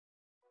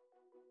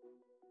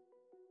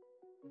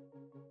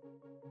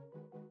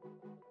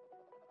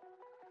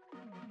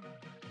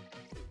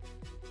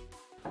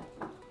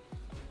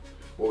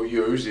what we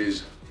use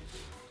is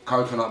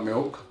coconut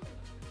milk.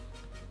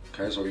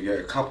 Okay, so we get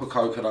a cup of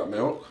coconut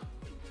milk.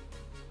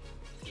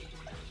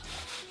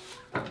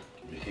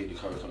 We heat the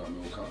coconut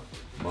milk up.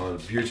 My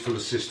beautiful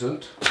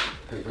assistant,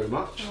 thank you very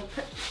much. I'll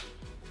put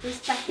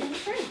this back in the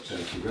fridge.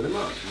 Thank you very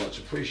much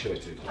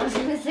appreciated. I was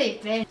going to say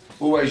bin.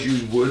 Always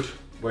use wood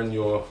when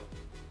you're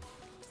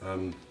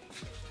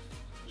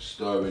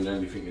stirring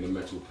anything in a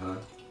metal pan.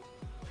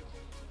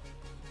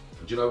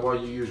 Do you know why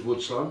you use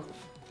wood, Sloan?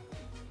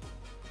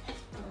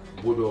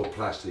 Wood or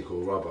plastic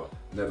or rubber,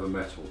 never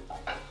metal.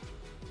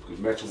 Because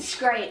metal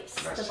scrapes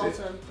the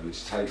bottom.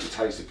 It. And it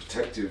takes the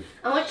protective.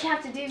 And what you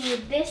have to do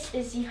with this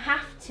is you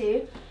have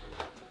to,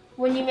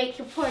 when you make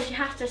your porridge, you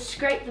have to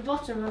scrape the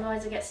bottom,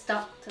 otherwise it gets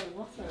stuck to the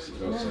bottom.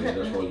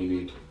 That's why you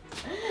need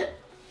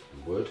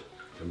wood.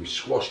 And we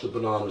squash the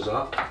bananas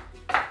up,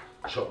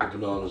 chop the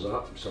bananas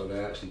up so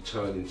they actually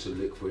turn into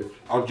liquid.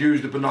 I'd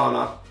use the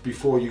banana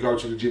before you go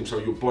to the gym so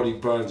your body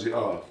burns it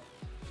up.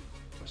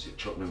 That's it,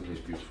 chop them please,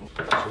 beautiful.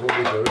 So what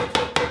we do,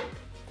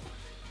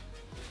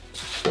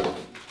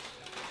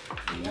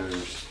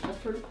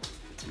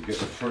 you get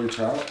the fruit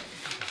out.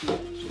 So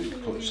you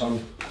put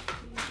some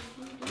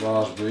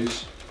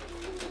raspberries,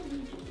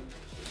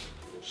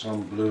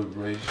 some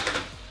blueberries,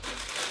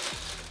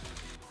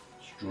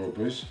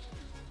 strawberries.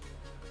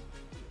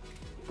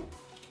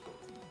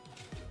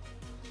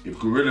 If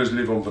gorillas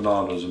live on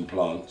bananas and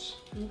plants,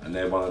 and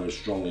they're one of the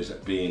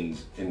strongest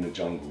beings in the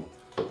jungle,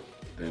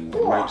 then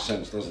it makes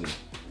sense, doesn't it?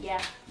 Yeah.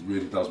 It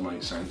really does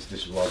make sense.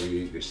 This is why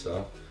we eat this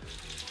stuff.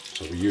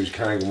 So we use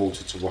Kangen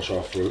water to wash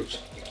our fruits.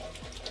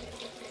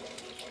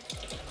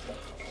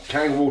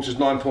 Kangen water is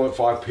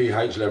 9.5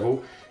 pH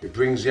level. It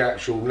brings the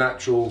actual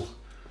natural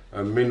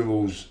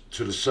minerals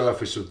to the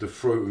surface of the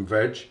fruit and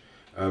veg,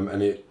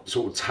 and it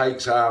sort of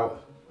takes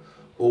out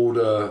all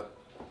the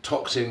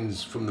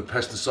toxins from the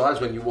pesticides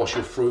when you wash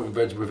your fruit and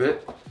veg with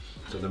it.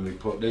 So then we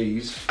put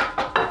these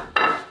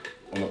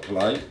on a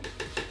plate.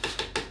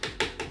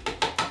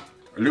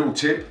 A little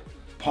tip,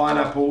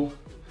 pineapple.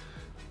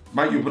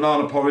 Make your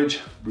banana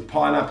porridge with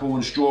pineapple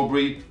and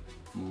strawberry.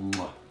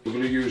 We're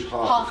going to use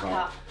half a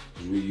cup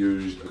because we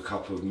used a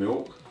cup of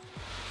milk.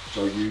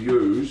 So you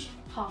use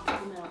half of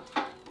the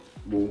milk.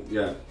 Well,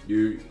 yeah,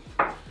 you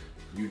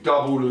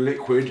double the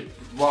liquid.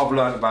 What I've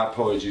learned about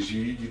porridge is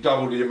you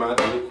double the amount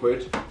of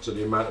liquid to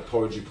the amount of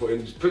porridge you put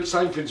in.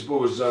 Same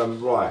principle as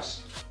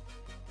rice.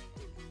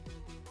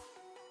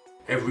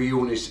 Every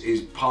illness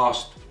is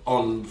passed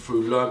on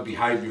through learned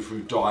behaviour,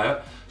 through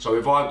diet. So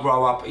if I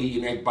grow up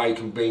eating egg,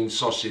 bacon, beans,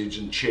 sausage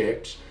and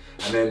chips,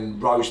 and then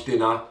roast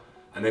dinner,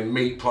 and then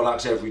meat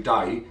products every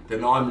day,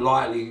 then I'm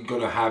likely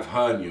going to have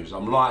hernias.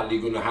 I'm likely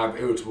going to have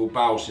irritable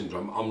bowel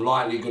syndrome. I'm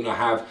likely going to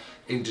have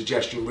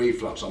indigestion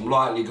reflux. I'm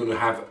likely going to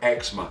have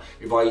eczema.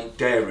 If I eat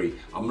dairy,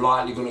 I'm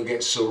likely going to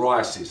get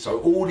psoriasis. So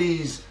all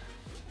these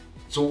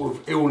sort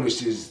of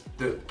illnesses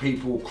that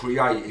people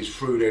create is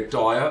through their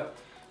diet,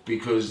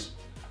 because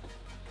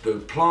the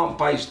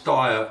plant-based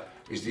diet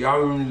is the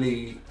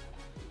only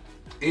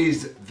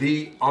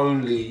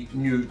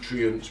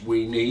nutrients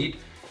we need,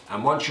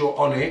 and once you're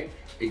on it,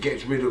 it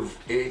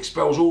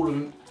expels all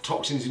the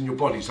toxins in your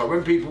body. So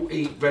when people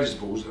eat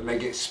vegetables and they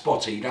get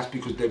spotty, that's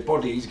because their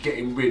body's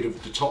getting rid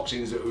of the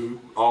toxins that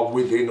are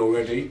within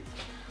already.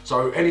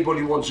 So anybody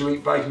who wants to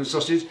eat bacon and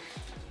sausage,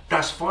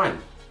 that's fine.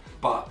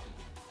 But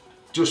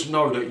just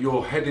know that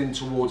you're heading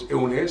towards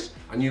illness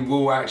and you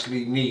will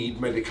actually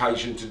need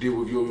medication to deal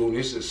with your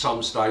illness at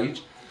some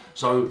stage.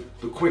 So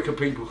the quicker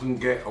people can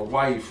get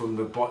away from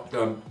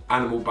the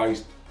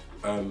animal-based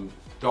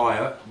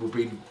diet will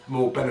be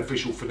more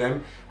beneficial for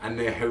them and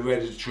their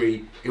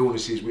hereditary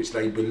illnesses, which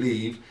they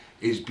believe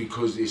is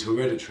because it's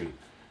hereditary.